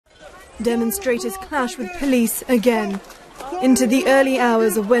Demonstrators clash with police again. Into the early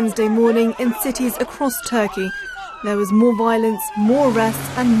hours of Wednesday morning in cities across Turkey, there was more violence, more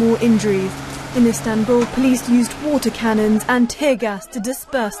arrests and more injuries. In Istanbul, police used water cannons and tear gas to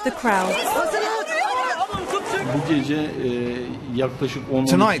disperse the crowd.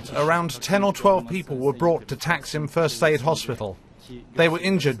 Tonight, around 10 or 12 people were brought to Taksim First Aid Hospital. They were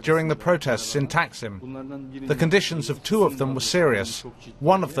injured during the protests in Taksim. The conditions of 2 of them were serious.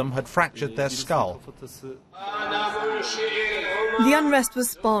 1 of them had fractured their skull. The unrest was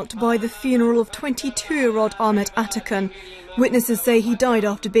sparked by the funeral of 22-year-old Ahmet Atakan. Witnesses say he died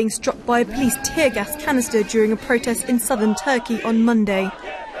after being struck by a police tear gas canister during a protest in southern Turkey on Monday.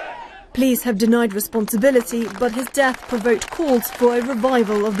 Police have denied responsibility, but his death provoked calls for a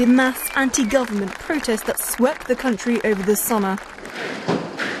revival of the mass anti-government protest that swept the country over the summer.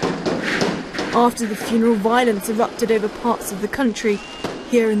 After the funeral, violence erupted over parts of the country.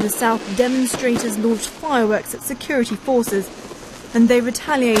 Here in the south, demonstrators launched fireworks at security forces, and they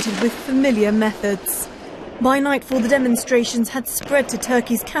retaliated with familiar methods. By nightfall, the demonstrations had spread to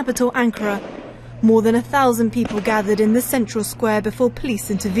Turkey's capital, Ankara. More than 1,000 people gathered in the central square before police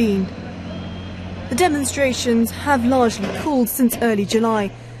intervened. The demonstrations have largely cooled since early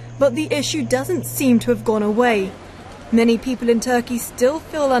July, but the issue doesn't seem to have gone away. Many people in Turkey still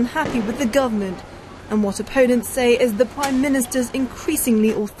feel unhappy with the government and what opponents say is the Prime Minister's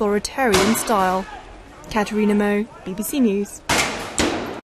increasingly authoritarian style. Katerina Mo, BBC News.